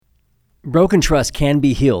Broken trust can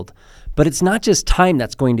be healed, but it's not just time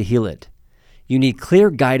that's going to heal it. You need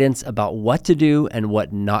clear guidance about what to do and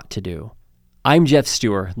what not to do. I'm Jeff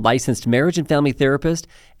Steuer, licensed marriage and family therapist,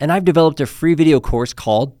 and I've developed a free video course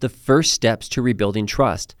called The First Steps to Rebuilding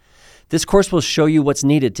Trust. This course will show you what's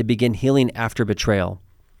needed to begin healing after betrayal.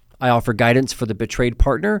 I offer guidance for the betrayed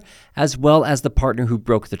partner as well as the partner who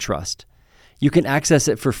broke the trust. You can access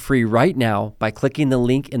it for free right now by clicking the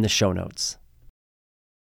link in the show notes.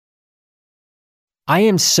 I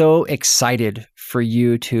am so excited for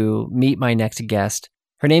you to meet my next guest.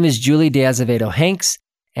 Her name is Julie De Azevedo Hanks,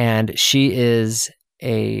 and she is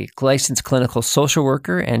a licensed clinical social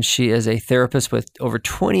worker, and she is a therapist with over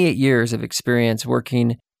 28 years of experience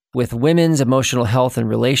working with women's emotional health and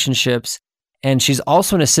relationships. And she's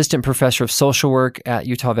also an assistant professor of social work at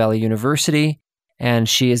Utah Valley University, and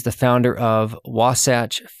she is the founder of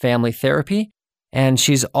Wasatch Family Therapy. And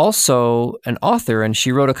she's also an author, and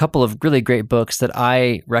she wrote a couple of really great books that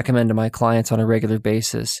I recommend to my clients on a regular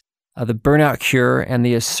basis. The Burnout Cure and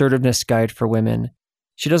The Assertiveness Guide for Women.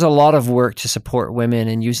 She does a lot of work to support women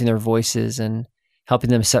in using their voices and helping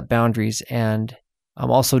them set boundaries, and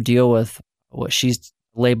also deal with what she's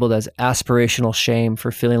labeled as aspirational shame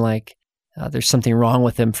for feeling like there's something wrong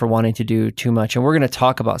with them for wanting to do too much. And we're going to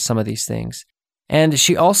talk about some of these things. And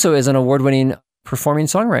she also is an award-winning performing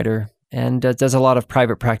songwriter and does a lot of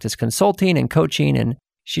private practice consulting and coaching, and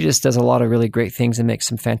she just does a lot of really great things and makes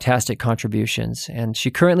some fantastic contributions. And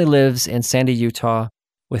she currently lives in Sandy, Utah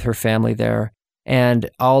with her family there. And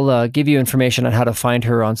I'll give you information on how to find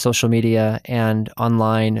her on social media and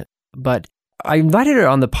online. But I invited her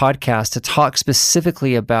on the podcast to talk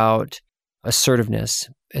specifically about assertiveness,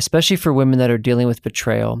 especially for women that are dealing with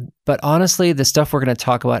betrayal. But honestly, the stuff we're going to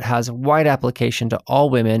talk about has wide application to all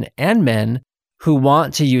women and men who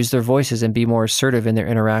want to use their voices and be more assertive in their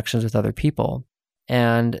interactions with other people.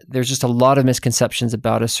 And there's just a lot of misconceptions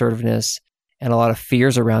about assertiveness and a lot of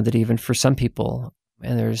fears around it, even for some people.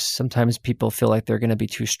 And there's sometimes people feel like they're going to be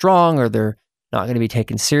too strong or they're not going to be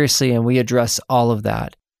taken seriously. And we address all of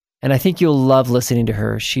that. And I think you'll love listening to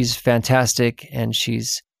her. She's fantastic and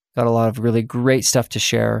she's got a lot of really great stuff to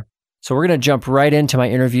share. So we're going to jump right into my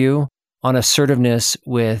interview on assertiveness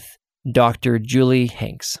with Dr. Julie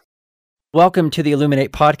Hanks. Welcome to the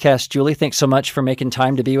Illuminate podcast, Julie. Thanks so much for making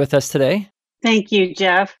time to be with us today. Thank you,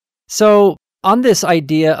 Jeff. So on this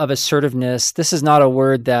idea of assertiveness, this is not a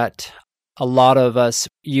word that a lot of us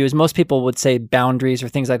use. Most people would say boundaries or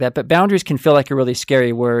things like that, but boundaries can feel like a really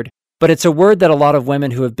scary word. But it's a word that a lot of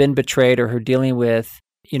women who have been betrayed or who are dealing with,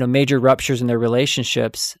 major ruptures in their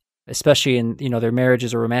relationships, especially in, their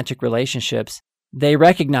marriages or romantic relationships, they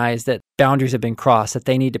recognize that boundaries have been crossed, that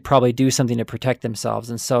they need to probably do something to protect themselves.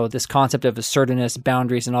 And so this concept of assertiveness,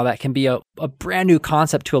 boundaries, and all that can be a brand new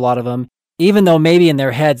concept to a lot of them, even though maybe in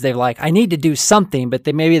their heads they're like, I need to do something, but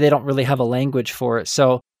maybe they don't really have a language for it.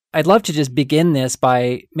 So I'd love to just begin this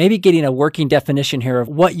by maybe getting a working definition here of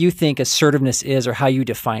what you think assertiveness is or how you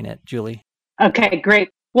define it, Julie. Okay, great.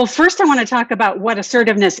 Well, first I want to talk about what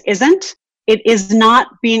assertiveness isn't. It is not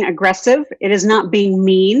being aggressive. It is not being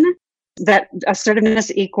mean. That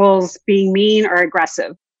assertiveness equals being mean or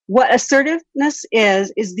aggressive. What assertiveness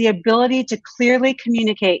is the ability to clearly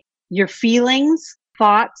communicate your feelings,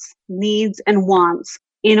 thoughts, needs, and wants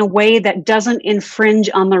in a way that doesn't infringe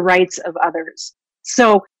on the rights of others.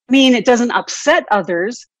 So, it doesn't upset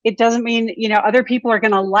others. It doesn't mean, other people are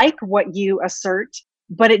going to like what you assert,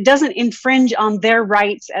 but it doesn't infringe on their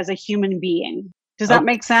rights as a human being. Does that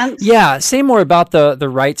make sense? Yeah. Say more about the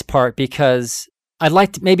rights part, because I'd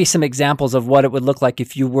like maybe some examples of what it would look like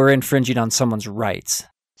if you were infringing on someone's rights.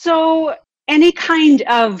 So any kind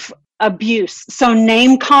of abuse, so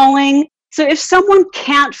name calling. So if someone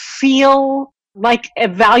can't feel like a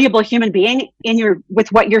valuable human being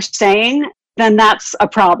with what you're saying, then that's a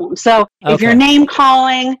problem. So if you're name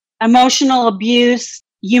calling, emotional abuse,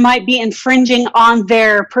 you might be infringing on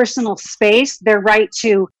their personal space, their right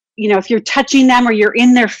to, if you're touching them or you're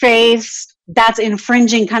in their face, that's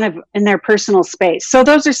infringing kind of in their personal space. So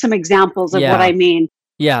those are some examples of what I mean.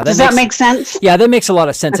 Yeah. Does that make sense? Yeah, that makes a lot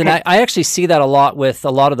of sense. Okay. And I actually see that a lot with a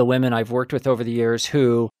lot of the women I've worked with over the years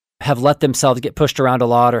who have let themselves get pushed around a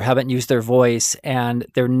lot or haven't used their voice. And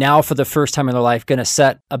they're now for the first time in their life going to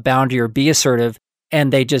set a boundary or be assertive.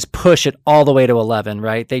 And they just push it all the way to 11,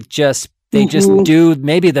 right? They just do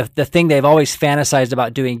maybe the thing they've always fantasized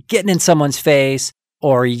about doing, getting in someone's face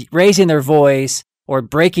or raising their voice or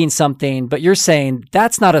breaking something. But you're saying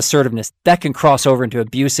that's not assertiveness. That can cross over into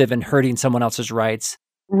abusive and hurting someone else's rights.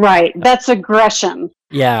 Right. That's aggression.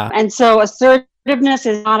 Yeah. And so assertiveness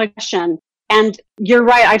is not aggression. And you're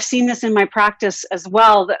right. I've seen this in my practice as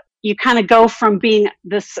well, that you kind of go from being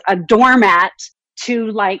a doormat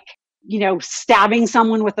to like, stabbing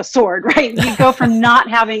someone with a sword, right? You go from not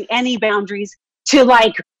having any boundaries to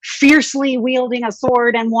like fiercely wielding a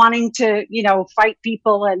sword and wanting to, fight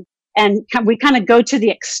people. And we kind of go to the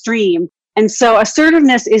extreme. And so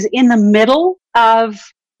assertiveness is in the middle of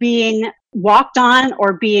being walked on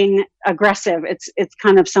or being aggressive. It's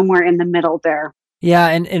kind of somewhere in the middle there. Yeah.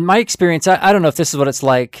 And in my experience, I don't know if this is what it's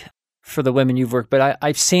like for the women you've worked, but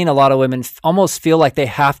I've seen a lot of women almost feel like they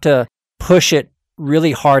have to push it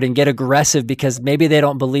really hard and get aggressive because maybe they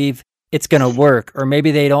don't believe it's going to work, or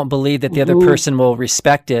maybe they don't believe that the other person will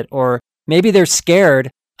respect it, or maybe they're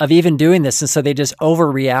scared of even doing this. And so they just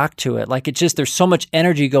overreact to it. Like there's so much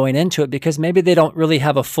energy going into it because maybe they don't really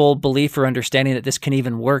have a full belief or understanding that this can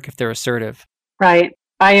even work if they're assertive. Right.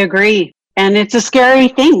 I agree. And it's a scary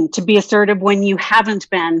thing to be assertive when you haven't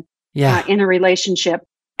been in a relationship.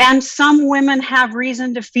 And some women have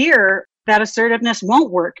reason to fear that assertiveness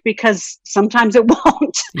won't work because sometimes it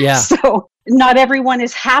won't. Yeah. So not everyone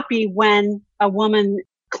is happy when a woman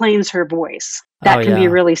claims her voice. That can be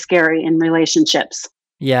really scary in relationships.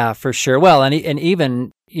 Yeah, for sure. Well, and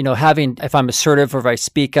even, if I'm assertive or if I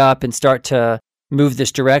speak up and start to move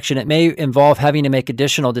this direction, it may involve having to make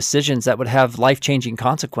additional decisions that would have life-changing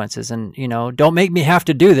consequences. And, don't make me have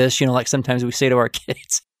to do this, like sometimes we say to our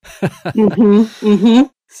kids.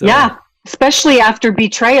 So, yeah, especially after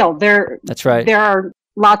betrayal. That's right. There are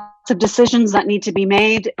lots of decisions that need to be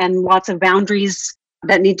made and lots of boundaries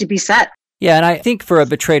that need to be set. Yeah, and I think for a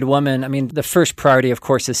betrayed woman, I mean, the first priority, of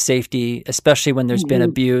course, is safety, especially when there's been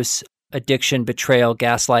abuse, addiction, betrayal,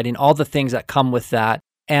 gaslighting, all the things that come with that.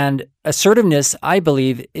 And assertiveness, I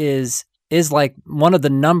believe, is like one of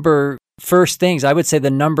the first things, I would say the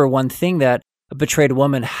number one thing that a betrayed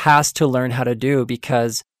woman has to learn how to do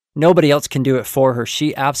because nobody else can do it for her.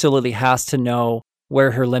 She absolutely has to know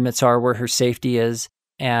where her limits are, where her safety is,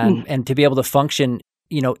 and to be able to function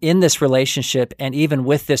in this relationship and even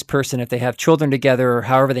with this person, if they have children together or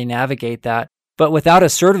however they navigate that. But without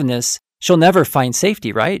assertiveness, she'll never find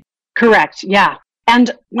safety, right? Correct. Yeah.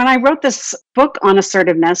 And when I wrote this book on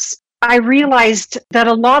assertiveness, I realized that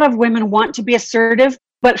a lot of women want to be assertive,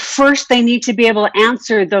 but first they need to be able to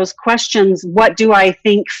answer those questions. What do I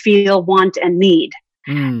think, feel, want, and need?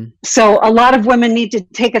 So a lot of women need to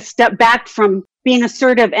take a step back from being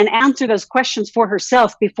assertive and answer those questions for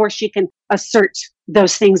herself before she can assert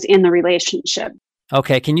those things in the relationship.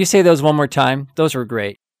 Okay. Can you say those one more time? Those were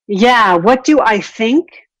great. Yeah. What do I think?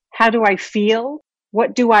 How do I feel?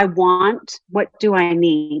 What do I want? What do I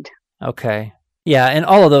need? Okay. Yeah. And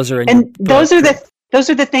all of those are in your book. Those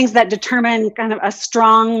are the things that determine kind of a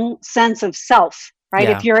strong sense of self, right?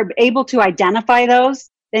 Yeah. If you're able to identify those,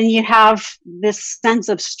 then you have this sense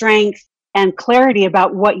of strength and clarity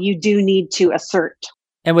about what you do need to assert.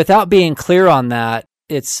 And without being clear on that,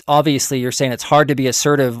 it's obviously you're saying it's hard to be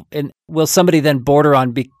assertive. And will somebody then border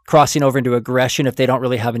on crossing over into aggression if they don't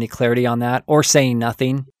really have any clarity on that, or saying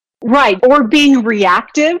nothing? Right. Or being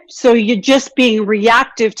reactive. So you're just being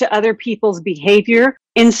reactive to other people's behavior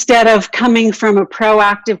instead of coming from a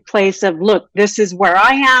proactive place of, look, this is where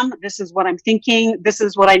I am. This is what I'm thinking. This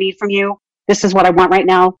is what I need from you. This is what I want right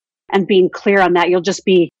now. And being clear on that, you'll just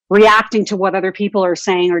be reacting to what other people are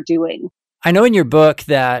saying or doing. I know in your book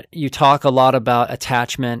that you talk a lot about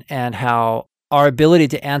attachment and how our ability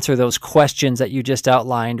to answer those questions that you just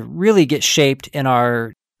outlined really get shaped in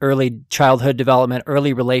our early childhood development,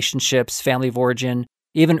 early relationships, family of origin,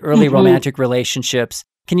 even early romantic relationships.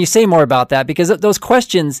 Can you say more about that? Because those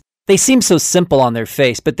questions, they seem so simple on their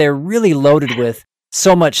face, but they're really loaded with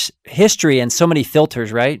so much history and so many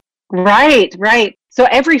filters, right? Right. So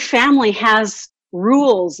every family has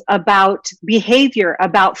rules about behavior,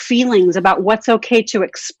 about feelings, about what's okay to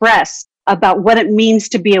express, about what it means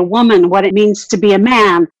to be a woman, what it means to be a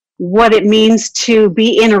man, what it means to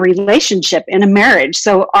be in a relationship, in a marriage.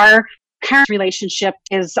 So our parent relationship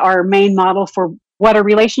is our main model for what a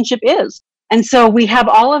relationship is. And so we have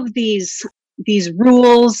all of these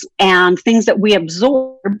rules and things that we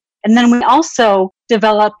absorb. And then we also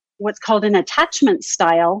develop what's called an attachment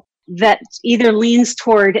style that either leans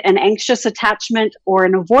toward an anxious attachment or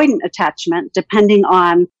an avoidant attachment, depending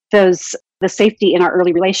on the safety in our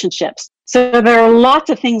early relationships. So there are lots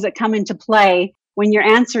of things that come into play when you're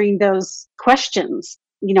answering those questions.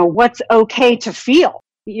 What's okay to feel?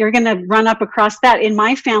 You're going to run up across that. In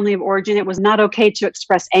my family of origin, it was not okay to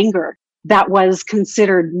express anger. That was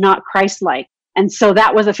considered not Christ-like. And so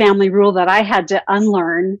that was a family rule that I had to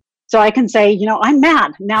unlearn. So I can say, I'm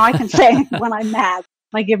mad. Now I can say when I'm mad.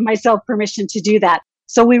 I give myself permission to do that.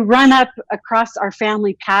 So we run up across our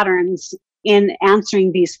family patterns in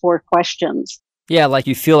answering these 4 questions. Yeah, like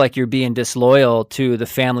you feel like you're being disloyal to the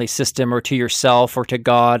family system or to yourself or to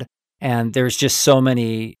God. And there's just so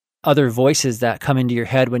many other voices that come into your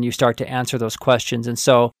head when you start to answer those questions. And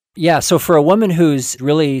so, yeah, so for a woman who's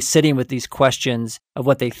really sitting with these questions of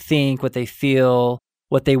what they think, what they feel,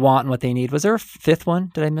 what they want, and what they need, was there a fifth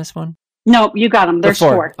one? Did I miss one? No, you got them. There's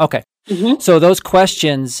four. Okay. Mm-hmm. So those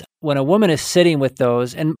questions, when a woman is sitting with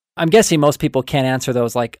those, and I'm guessing most people can't answer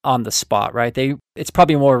those like on the spot, right? It's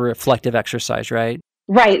probably more a reflective exercise, right?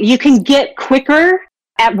 Right. You can get quicker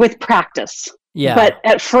with practice. Yeah. But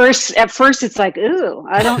at first it's like, ooh,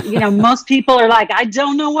 I don't, most people are like, I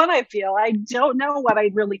don't know what I feel. I don't know what I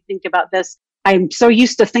really think about this. I'm so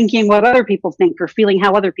used to thinking what other people think or feeling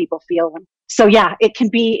how other people feel. So yeah, it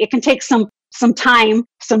can take some time,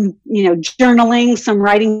 some, journaling, some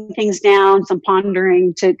writing things down, some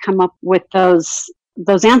pondering to come up with those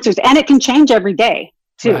answers. And it can change every day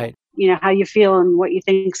too. Right. How you feel and what you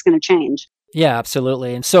think is going to change. Yeah,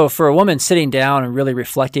 absolutely. And so for a woman sitting down and really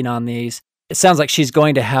reflecting on these, it sounds like she's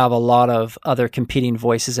going to have a lot of other competing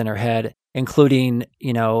voices in her head, including,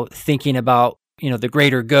 thinking about, the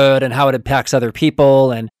greater good and how it impacts other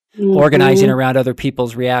people and organizing around other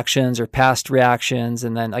people's reactions or past reactions.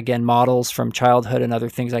 And then again, models from childhood and other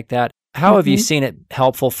things like that. How have you seen it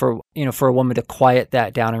helpful for a woman to quiet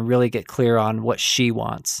that down and really get clear on what she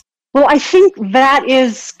wants? Well, I think that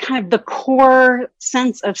is kind of the core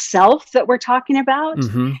sense of self that we're talking about.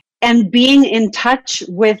 Mm-hmm. And being in touch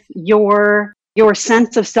with your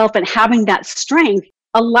sense of self and having that strength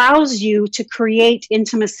allows you to create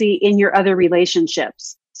intimacy in your other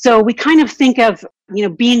relationships. So we kind of think of,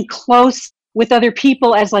 being close with other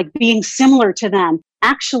people as like being similar to them.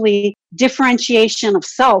 Actually, differentiation of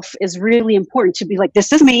self is really important to be like,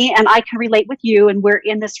 this is me and I can relate with you and we're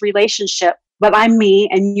in this relationship, but I'm me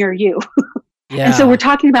and you're you. Yeah. And so we're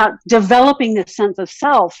talking about developing this sense of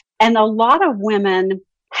self. And a lot of women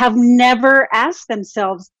have never asked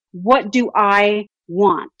themselves, what do I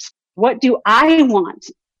want? What do I want?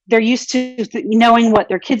 They're used to knowing what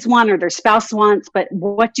their kids want or their spouse wants, but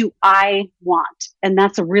what do I want? And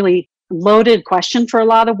that's a really loaded question for a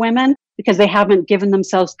lot of women because they haven't given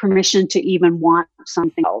themselves permission to even want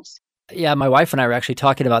something else. Yeah, my wife and I were actually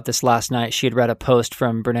talking about this last night. She had read a post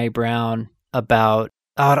from Brene Brown about,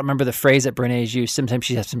 I don't remember the phrase that Brene's used. Sometimes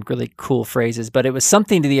she has some really cool phrases, but it was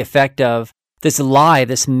something to the effect of, this lie,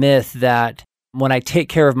 this myth that when I take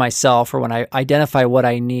care of myself or when I identify what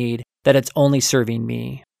I need, that it's only serving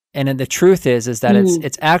me. And then the truth is that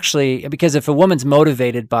it's actually, because if a woman's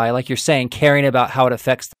motivated by, like you're saying, caring about how it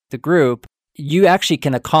affects the group, you actually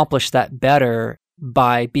can accomplish that better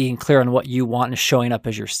by being clear on what you want and showing up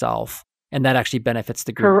as yourself. And that actually benefits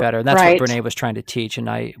the group better. And that's what Brene was trying to teach.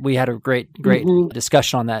 And we had a great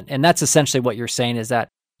discussion on that. And that's essentially what you're saying is that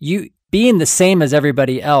you being the same as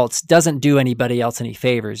everybody else doesn't do anybody else any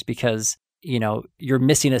favors because, you're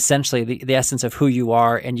missing essentially the essence of who you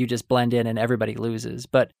are and you just blend in and everybody loses.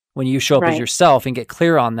 But when you show up as yourself and get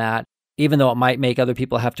clear on that, even though it might make other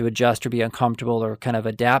people have to adjust or be uncomfortable or kind of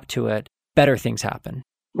adapt to it, better things happen.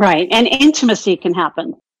 Right. And intimacy can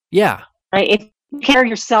happen. Yeah. Right. If you care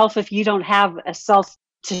yourself, if you don't have a self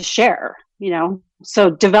to share, so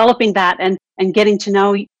developing that and getting to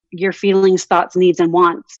know your feelings, thoughts, needs, and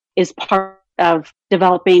wants is part of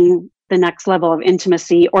developing the next level of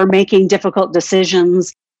intimacy or making difficult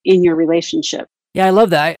decisions in your relationship. Yeah, I love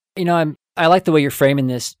that. I like the way you're framing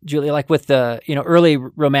this, Julie, like with the, early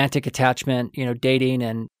romantic attachment, dating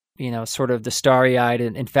and, sort of the starry-eyed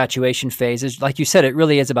and infatuation phases. Like you said, it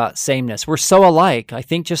really is about sameness. We're so alike. I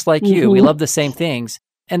think just like you, we love the same things.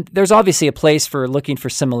 And there's obviously a place for looking for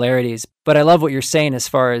similarities, but I love what you're saying as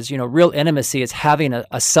far as, real intimacy is having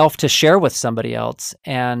a self to share with somebody else.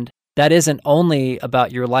 And that isn't only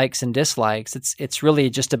about your likes and dislikes. It's really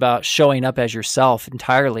just about showing up as yourself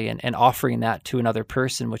entirely and offering that to another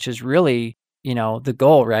person, which is really, the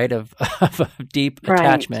goal, right, of deep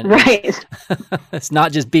attachment. Right. It's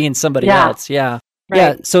not just being somebody else. Yeah. Right.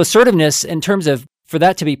 Yeah. So assertiveness in terms of, for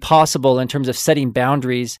that to be possible in terms of setting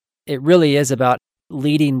boundaries, it really is about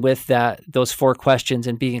leading with those 4 questions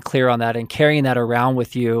and being clear on that and carrying that around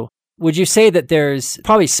with you. Would you say that there's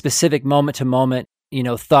probably specific moment to moment,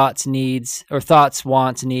 thoughts, needs, or thoughts,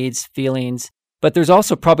 wants, needs, feelings, but there's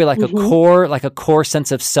also probably like a core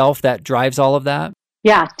sense of self that drives all of that?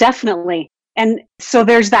 Yeah, definitely. And so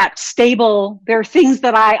there's that there are things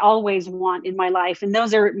that I always want in my life. And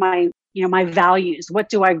those are my values. What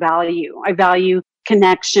do I value? I value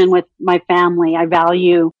connection with my family. I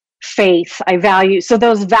value faith. So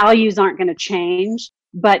those values aren't going to change,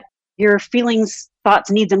 but your feelings,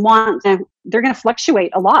 thoughts, needs, and wants, they're going to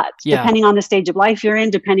fluctuate a lot depending on the stage of life you're in,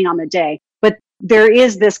 depending on the day. But there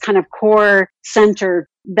is this kind of core center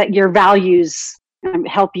that your values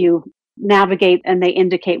help you navigate, and they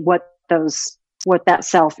indicate what that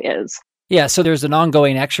self is. Yeah, so there's an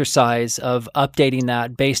ongoing exercise of updating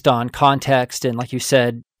that based on context and, like you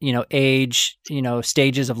said, age,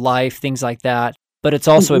 stages of life, things like that. But it's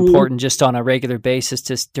also important just on a regular basis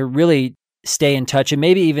to really stay in touch and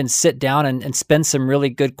maybe even sit down and spend some really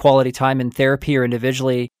good quality time in therapy or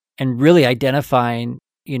individually and really identifying,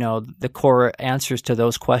 the core answers to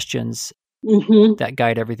those questions that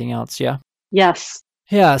guide everything else. Yeah. Yes.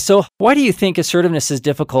 Yeah. So why do you think assertiveness is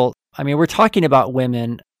difficult? I mean, we're talking about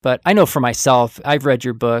women, but I know for myself, I've read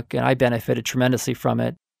your book and I benefited tremendously from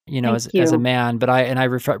it, as a man, but I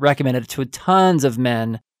recommended it to tons of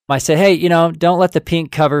men. I said, hey, don't let the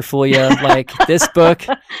pink cover fool you. Like this book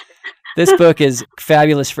is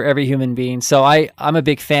fabulous for every human being. So I'm a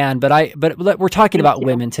big fan, but we're talking about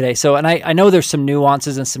women today. So, and I know there's some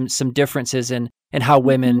nuances and some differences in how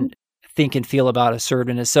women think and feel about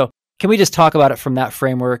assertiveness. So can we just talk about it from that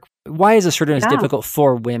framework? Why is assertiveness difficult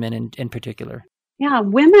for women in particular? Yeah,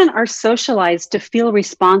 women are socialized to feel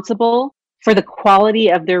responsible for the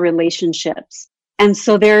quality of their relationships. And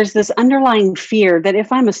so there's this underlying fear that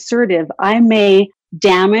if I'm assertive, I may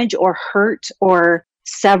damage or hurt or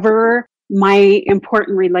sever my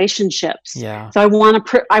important relationships. Yeah. So I want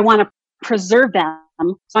to preserve them.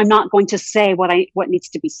 So I'm not going to say what needs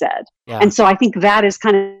to be said. Yeah. And so I think that is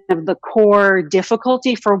kind of the core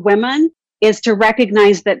difficulty for women, is to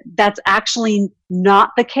recognize that that's actually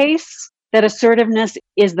not the case, that assertiveness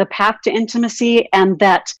is the path to intimacy, and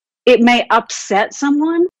that it may upset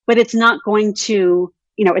someone, but it's not going to,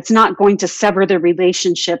 sever the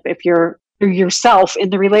relationship if you're yourself in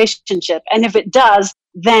the relationship. And if it does,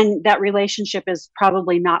 then that relationship is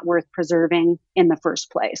probably not worth preserving in the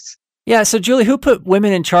first place. Yeah. So Julie, who put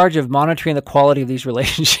women in charge of monitoring the quality of these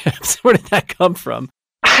relationships? Where did that come from?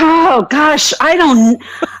 Oh gosh, I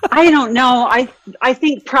don't know. I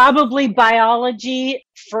think probably biology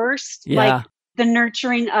first, like the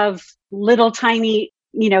nurturing of little tiny,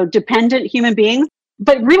 dependent human beings.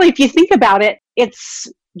 But really, if you think about it, it's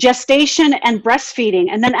gestation and breastfeeding.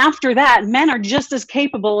 And then after that, men are just as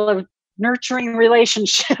capable of nurturing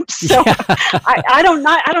relationships. So I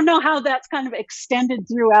don't know how that's kind of extended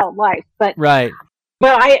throughout life, but right.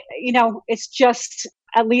 But it's just,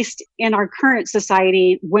 at least in our current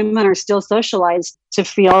society, women are still socialized to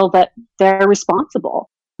feel that they're responsible.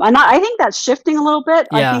 And I think that's shifting a little bit.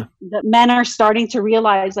 Yeah. I think that men are starting to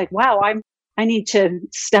realize, like, wow, I need to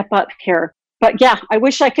step up here. But yeah, I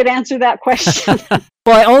wish I could answer that question.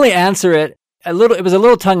 Well, I only answer it a little. It was a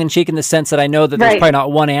little tongue in cheek in the sense that I know that there's probably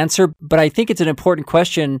not one answer, but I think it's an important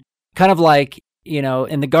question, kind of like,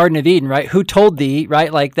 in the Garden of Eden, right? Who told thee,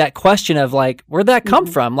 right? Like that question of like, where'd that come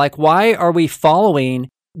from? Like, why are we following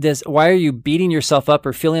this? Why are you beating yourself up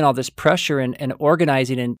or feeling all this pressure and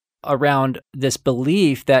organizing around this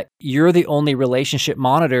belief that you're the only relationship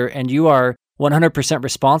monitor and you are 100%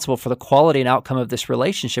 responsible for the quality and outcome of this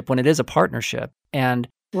relationship when it is a partnership? And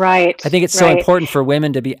I think it's so important for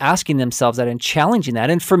women to be asking themselves that and challenging that,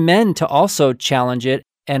 and for men to also challenge it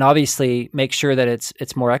and obviously make sure that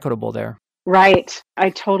it's more equitable there. Right. I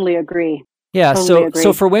totally agree. Yeah. Totally agree.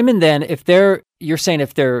 So for women then, you're saying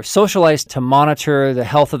if they're socialized to monitor the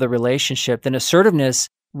health of the relationship, then assertiveness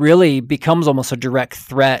really becomes almost a direct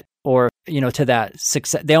threat or, to that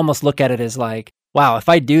success. They almost look at it as like, wow, if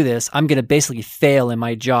I do this, I'm going to basically fail in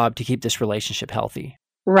my job to keep this relationship healthy.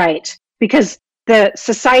 Right. Because the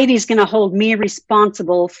society is going to hold me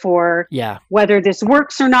responsible for whether this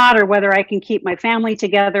works or not, or whether I can keep my family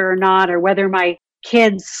together or not, or whether my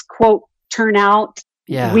kids, quote, turn out.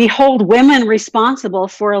 Yeah. We hold women responsible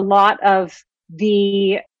for a lot of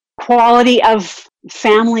the quality of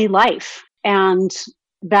family life. And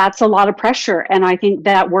that's a lot of pressure. And I think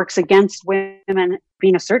that works against women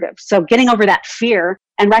being assertive. So getting over that fear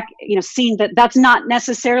and seeing that that's not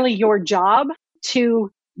necessarily your job to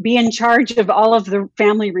be in charge of all of the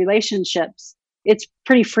family relationships. It's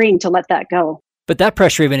pretty freeing to let that go. But that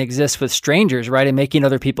pressure even exists with strangers, right? And making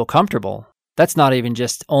other people comfortable. That's not even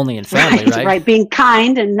just only in family, right? Right. Being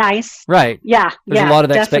kind and nice. Right. Yeah. There's a lot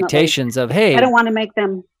of expectations of, hey, I don't want to make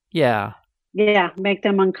them. Yeah. Yeah. Make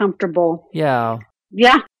them uncomfortable. Yeah.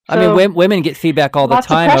 Yeah. I mean, women get feedback all the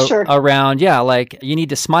time around, like you need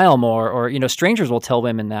to smile more, or, strangers will tell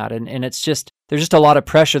women that. And it's just, there's just a lot of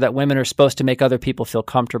pressure that women are supposed to make other people feel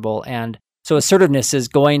comfortable. And so assertiveness is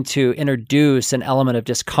going to introduce an element of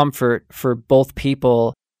discomfort for both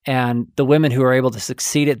people. And the women who are able to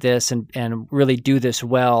succeed at this and really do this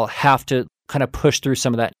well have to kind of push through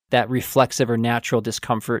some of that reflexive or natural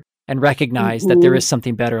discomfort and recognize that there is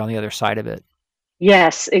something better on the other side of it.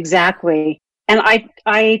 Yes, exactly. And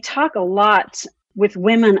I talk a lot with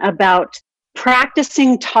women about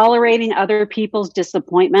practicing tolerating other people's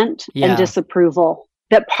disappointment and disapproval.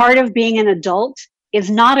 That part of being an adult is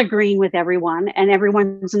not agreeing with everyone, and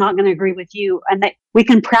everyone's not going to agree with you. And that we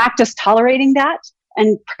can practice tolerating that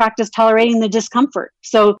and practice tolerating the discomfort.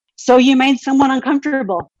 So you made someone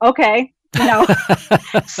uncomfortable. Okay.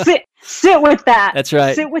 Sit with that. That's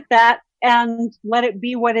right. Sit with that and let it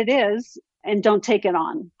be what it is, and don't take it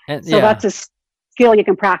on. And, that's a skill you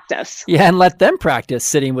can practice. Yeah. And let them practice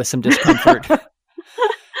sitting with some discomfort.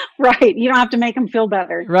 Right. You don't have to make them feel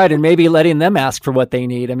better. Right. And maybe letting them ask for what they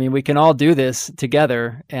need. I mean, we can all do this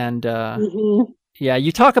together. And yeah,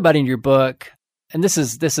 you talk about in your book, and this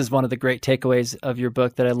is one of the great takeaways of your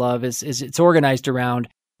book that I love, is it's organized around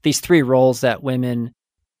these 3 roles that women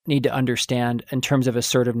need to understand in terms of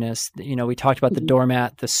assertiveness. We talked about the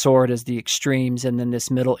doormat, the sword as the extremes, and then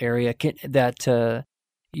this middle area that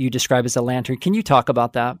you describe as a lantern. Can you talk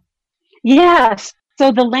about that? Yes.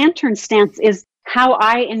 So the lantern stance is how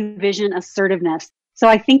I envision assertiveness. So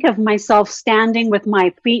I think of myself standing with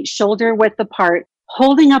my feet shoulder width apart,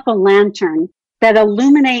 holding up a lantern that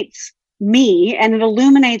illuminates me, and it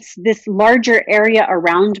illuminates this larger area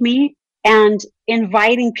around me, and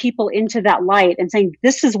inviting people into that light and saying,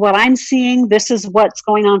 this is what I'm seeing. This is what's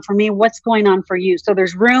going on for me. What's going on for you? So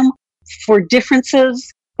there's room for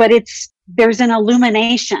differences, but there's an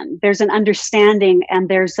illumination, there's an understanding, and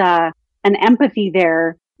there's an empathy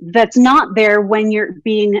there that's not there when you're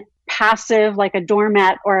being passive like a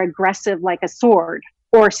doormat or aggressive like a sword,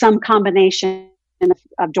 or some combination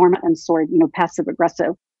of doormat and sword, passive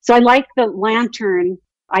aggressive. So I like the lantern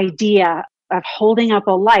idea of holding up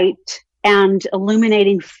a light and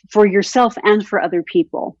illuminating for yourself and for other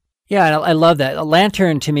people. Yeah, I love that. A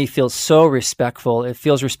lantern to me feels so respectful. It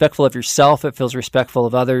feels respectful of yourself. It feels respectful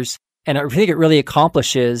of others. And I think it really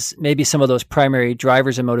accomplishes maybe some of those primary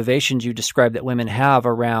drivers and motivations you described that women have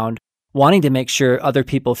around wanting to make sure other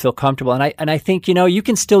people feel comfortable. And I think, you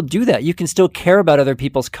can still do that. You can still care about other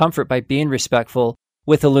people's comfort by being respectful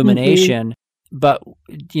with illumination. But,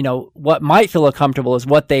 what might feel uncomfortable is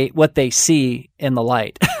what they see in the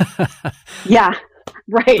light. Yeah,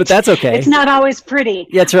 right. But that's okay. It's not always pretty.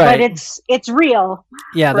 That's right. But it's real.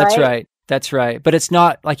 Yeah, right? That's right. That's right. But it's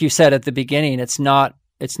not, like you said at the beginning, it's not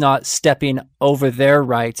stepping over their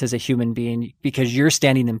rights as a human being because you're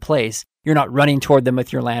standing in place. You're not running toward them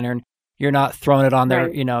with your lantern. You're not throwing it on their,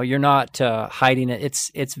 you're not hiding it.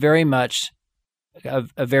 It's very much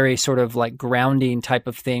a very sort of like grounding type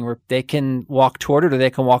of thing where they can walk toward it or they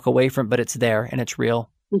can walk away from it, but it's there and it's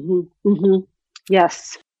real. Mm-hmm. Mm-hmm.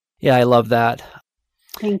 Yes. Yeah, I love that.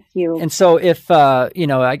 Thank you. And so if,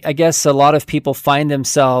 I guess a lot of people find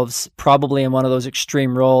themselves probably in one of those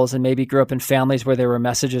extreme roles and maybe grew up in families where there were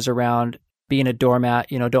messages around being a doormat,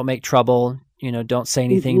 don't make trouble, don't say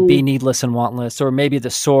anything, be needless and wantless, or maybe the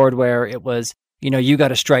sword where it was, you got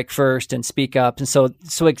to strike first and speak up. And so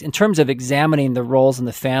in terms of examining the roles in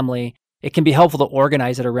the family, it can be helpful to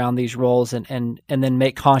organize it around these roles and then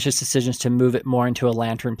make conscious decisions to move it more into a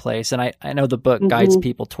lantern place. And I know the book guides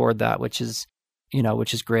people toward that, which is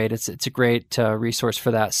great. It's a great resource for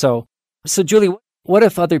that. So Julie, what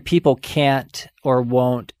if other people can't or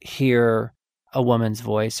won't hear a woman's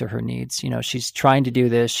voice or her needs? She's trying to do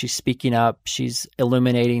this. She's speaking up. She's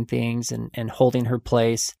illuminating things and holding her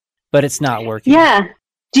place, but it's not working. Yeah.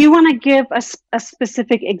 Do you want to give a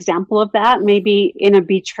specific example of that? Maybe in a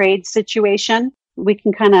betrayed situation we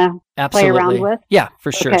can kind of play around with? Yeah,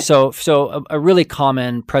 for sure. Okay. So a really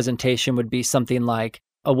common presentation would be something like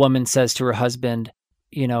a woman says to her husband,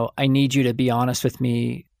 I need you to be honest with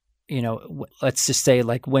me. Let's just say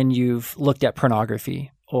like when you've looked at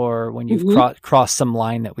pornography or when you've crossed some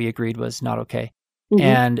line that we agreed was not okay.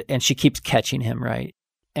 And she keeps catching him, right?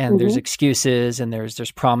 And there's excuses and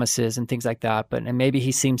there's promises and things like that. And maybe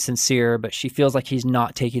he seems sincere, but she feels like he's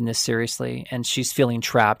not taking this seriously. And she's feeling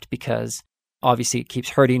trapped because obviously it keeps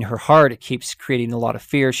hurting her heart. It keeps creating a lot of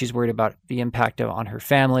fear. She's worried about the impact on her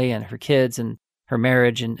family and her kids and her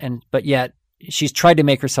marriage. But yet she's tried to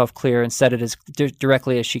make herself clear and said it as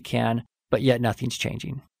directly as she can, but yet nothing's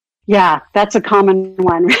changing. Yeah, that's a common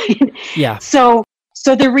one, right? Yeah.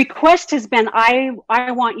 So the request has been, I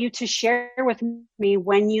want you to share with me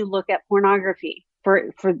when you look at pornography,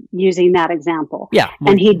 for using that example. Yeah.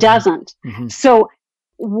 And he doesn't. So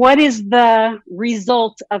what is the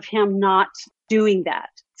result of him not doing that?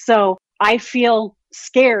 So I feel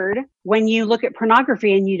scared when you look at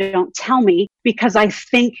pornography and you don't tell me because I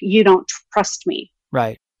think you don't trust me.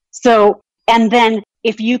 Right. So, and then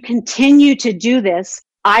if you continue to do this,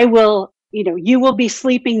 I will, you will be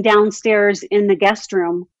sleeping downstairs in the guest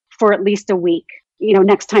room for at least a week.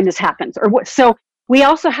 next time this happens? Or what? So we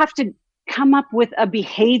also have to come up with a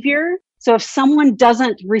behavior. So if someone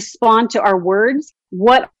doesn't respond to our words,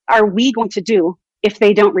 what are we going to do if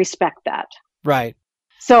they don't respect that? Right.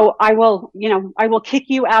 So I will kick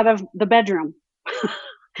you out of the bedroom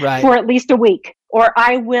right. for at least a week, or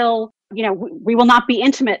I will, we will not be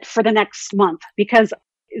intimate for the next month because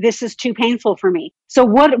this is too painful for me. So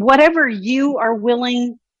whatever you are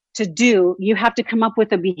willing to do, you have to come up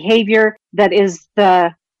with a behavior that is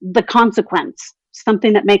the consequence,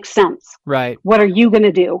 something that makes sense. Right. What are you going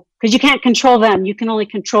to do? Because you can't control them. You can only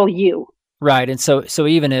control you. Right. And so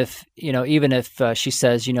even if she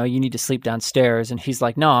says, you need to sleep downstairs, and he's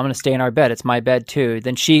like, no, I'm going to stay in our bed. It's my bed too.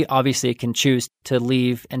 Then she obviously can choose to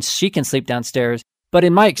leave and she can sleep downstairs. But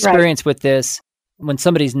in my experience with this, when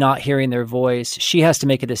somebody's not hearing their voice, she has to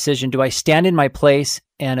make a decision. Do I stand in my place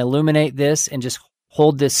and illuminate this and just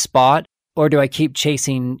hold this spot? Or do I keep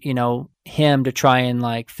chasing, him to try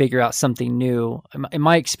and figure out something new? In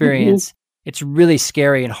my experience, it's really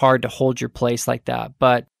scary and hard to hold your place like that.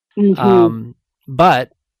 But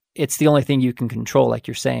but it's the only thing you can control, like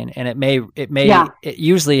you're saying. And it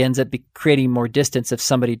usually ends up creating more distance if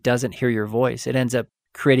somebody doesn't hear your voice. It ends up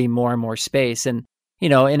creating more and more space. And,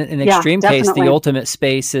 in an extreme case, the ultimate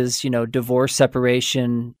space is, divorce,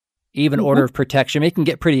 separation, even order of protection. It can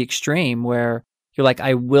get pretty extreme where you're like,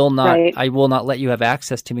 I will not let you have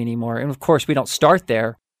access to me anymore. And of course we don't start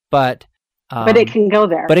there, but it can go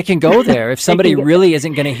there. But it can go there. If somebody really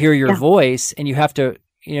isn't going to hear your voice, and you have to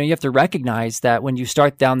recognize that when you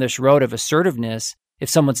start down this road of assertiveness, if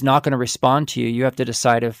someone's not going to respond to you, you have to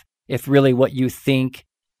decide if really what you think,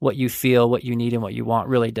 what you feel, what you need, and what you want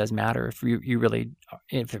really does matter. If you really,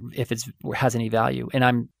 if it has any value. And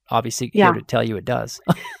I'm obviously here to tell you it does.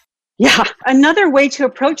 Yeah. Another way to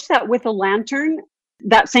approach that with a lantern,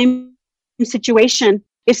 that same situation,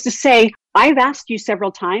 is to say, I've asked you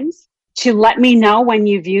several times to let me know when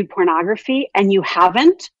you viewed pornography and you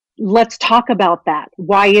haven't. Let's talk about that.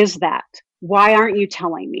 Why is that? Why aren't you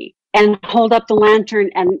telling me? And hold up the lantern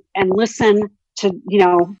and listen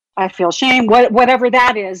to, I feel shame, whatever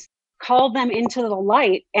that is. Call them into the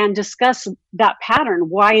light and discuss that pattern.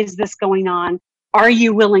 Why is this going on? Are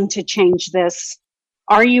you willing to change this?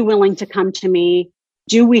 Are you willing to come to me?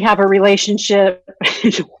 Do we have a relationship?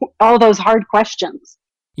 All those hard questions.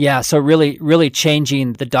 Yeah. So really, really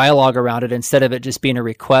changing the dialogue around it instead of it just being a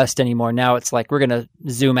request anymore. Now it's like, we're going to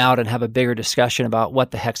zoom out and have a bigger discussion about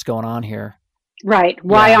what the heck's going on here. Right.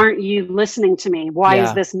 Why aren't you listening to me? Why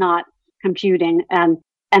is this not computing? And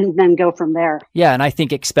then go from there. Yeah. And I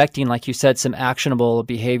think expecting, like you said, some actionable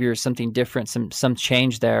behavior, something different, some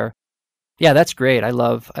change there. Yeah, that's great. I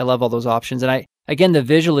love all those options. And again, the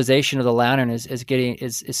visualization of the lantern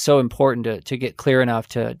is so important to get clear enough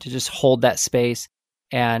to just hold that space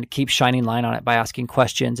and keep shining light on it by asking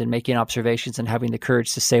questions and making observations and having the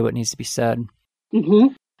courage to say what needs to be said. Mm-hmm.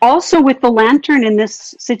 Also, with the lantern in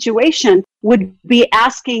this situation, would be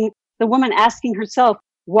the woman asking herself,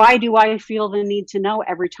 why do I feel the need to know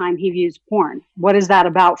every time he views porn? What is that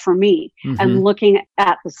about for me? Mm-hmm. And looking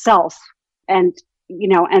at the self and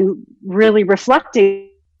really reflecting,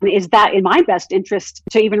 is that in my best interest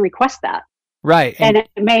to even request that? Right. And it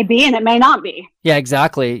may be, and it may not be. Yeah,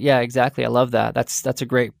 exactly. I love that. That's a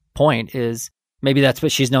great point. Is maybe that's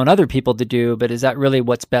what she's known other people to do, but is that really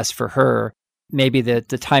what's best for her? Maybe the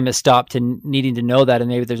time has stopped to needing to know that, and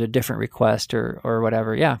maybe there's a different request or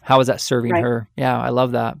whatever. Yeah. How is that serving her? Yeah. I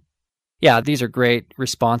love that. Yeah. These are great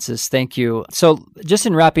responses. Thank you. So just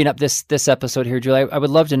in wrapping up this episode here, Julie, I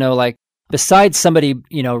would love to know, besides somebody,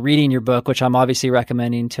 reading your book, which I'm obviously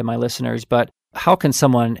recommending to my listeners, but how can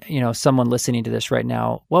someone listening to this right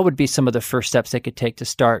now, what would be some of the first steps they could take to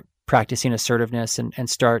start practicing assertiveness and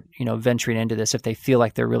start, venturing into this if they feel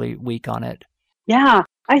like they're really weak on it? Yeah.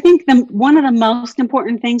 I think one of the most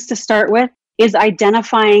important things to start with is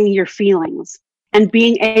identifying your feelings and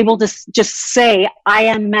being able to just say, I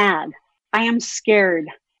am mad, I am scared,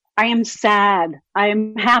 I am sad, I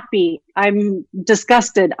am happy, I'm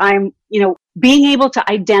disgusted. I'm, being able to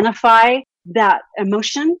identify that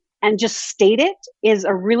emotion and just state it is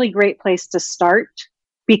a really great place to start,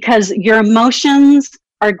 because your emotions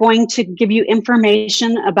are going to give you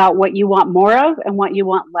information about what you want more of and what you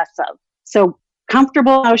want less of. So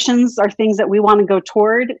comfortable emotions are things that we want to go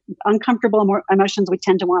toward. Uncomfortable emotions we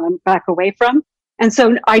tend to want to back away from. And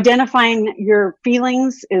so identifying your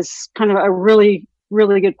feelings is kind of a really,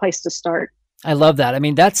 really good place to start. I love that. I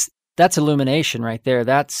mean, that's illumination right there.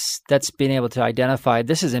 That's being able to identify,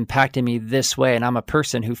 this is impacting me this way, and I'm a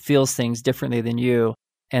person who feels things differently than you.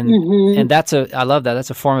 And and I love that. That's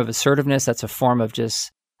a form of assertiveness. That's a form of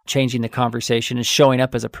just changing the conversation and showing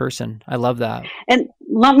up as a person. I love that. And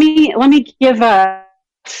let me give a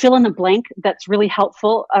fill in the blank that's really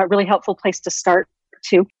helpful, a really helpful place to start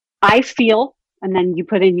too. I feel, and then you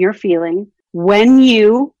put in your feeling, when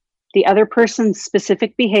you, the other person's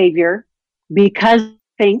specific behavior, because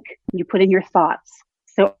think, you put in your thoughts.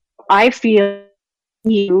 So I feel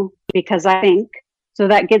you because I think, so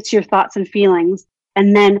that gets your thoughts and feelings.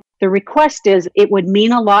 And then the request is, it would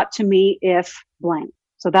mean a lot to me if blank.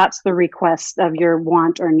 So that's the request of your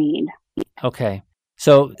want or need. Okay.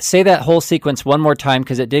 So say that whole sequence one more time,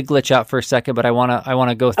 because it did glitch out for a second, but I want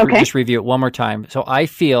to go through, just review it one more time. So I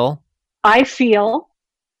feel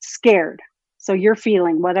scared. So you're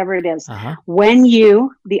feeling whatever it is. When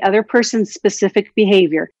you, the other person's specific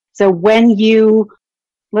behavior. So when you,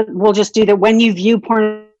 we'll just do that. When you view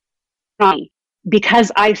pornography,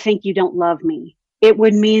 because I think you don't love me, it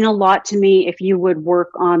would mean a lot to me if you would work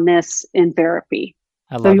on this in therapy.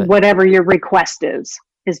 I love it. Whatever your request is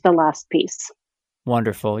the last piece.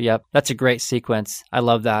 Wonderful. Yep. That's a great sequence. I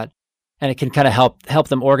love that. And it can kind of help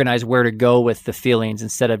them organize where to go with the feelings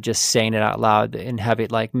instead of just saying it out loud and have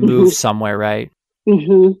it like move somewhere, right?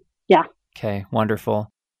 Yeah. Okay.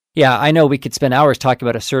 Wonderful. Yeah. I know we could spend hours talking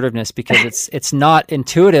about assertiveness because it's not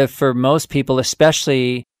intuitive for most people,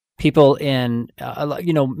 especially people in,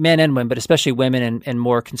 men and women, but especially women in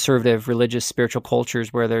more conservative, religious, spiritual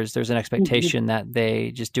cultures where there's an expectation that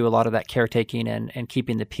they just do a lot of that caretaking and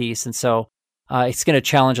keeping the peace. And so it's going to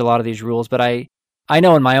challenge a lot of these rules. But I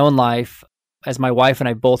know in my own life, as my wife and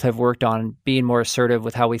I both have worked on being more assertive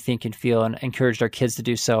with how we think and feel and encouraged our kids to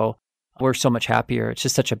do so, we're so much happier. It's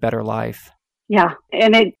just such a better life. Yeah.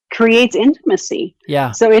 And it creates intimacy.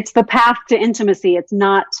 Yeah. So it's the path to intimacy. It's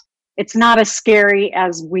not as scary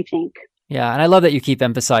as we think. Yeah. And I love that you keep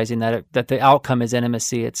emphasizing that the outcome is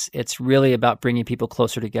intimacy. It's really about bringing people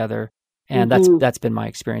closer together. And that's been my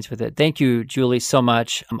experience with it. Thank you, Julie, so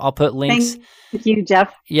much. I'll put links. Thank you,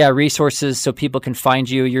 Jeff. Yeah, resources so people can find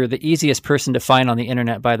you. You're the easiest person to find on the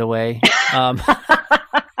internet, by the way.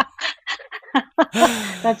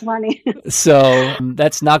 That's funny. So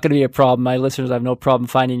that's not going to be a problem. My listeners have no problem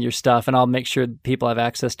finding your stuff, and I'll make sure people have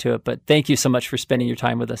access to it. But thank you so much for spending your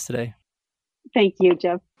time with us today. Thank you,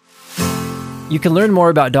 Jeff. You can learn more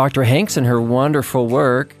about Dr. Hanks and her wonderful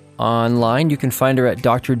work online. You can find her at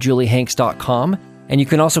drjuliehanks.com, and you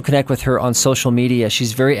can also connect with her on social media.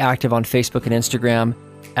 She's very active on Facebook and Instagram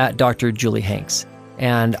at Dr. Julie Hanks.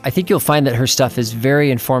 And I think you'll find that her stuff is very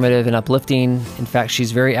informative and uplifting. In fact,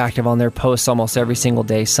 she's very active on their posts almost every single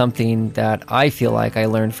day, something that I feel like I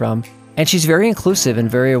learned from. And she's very inclusive and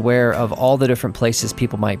very aware of all the different places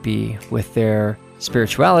people might be with their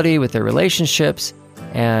spirituality, with their relationships,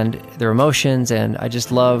 and their emotions. And I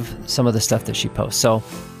just love some of the stuff that she posts. So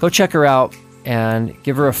go check her out and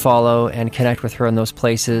give her a follow and connect with her in those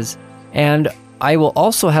places. And I will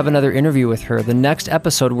also have another interview with her. The next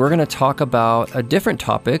episode, we're going to talk about a different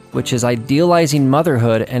topic, which is idealizing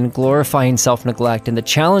motherhood and glorifying self-neglect and the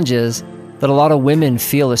challenges that a lot of women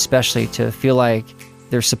feel, especially to feel like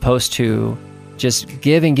they're supposed to just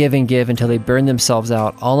give and give and give until they burn themselves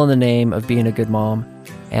out, all in the name of being a good mom.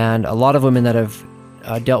 And a lot of women that have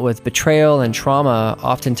dealt with betrayal and trauma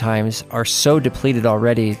oftentimes are so depleted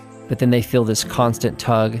already, but then they feel this constant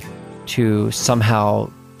tug to somehow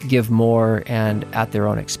give more and at their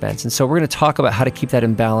own expense. And so we're going to talk about how to keep that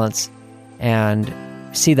in balance and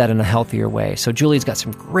see that in a healthier way. So Julie's got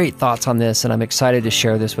some great thoughts on this, and I'm excited to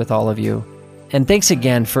share this with all of you. And thanks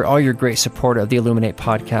again for all your great support of the Illuminate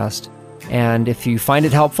podcast. And if you find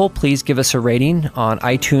it helpful, please give us a rating on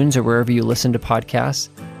iTunes or wherever you listen to podcasts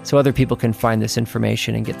so other people can find this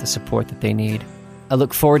information and get the support that they need. I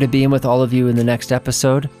look forward to being with all of you in the next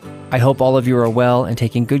episode. I hope all of you are well and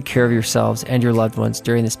taking good care of yourselves and your loved ones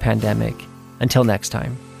during this pandemic. Until next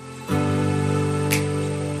time.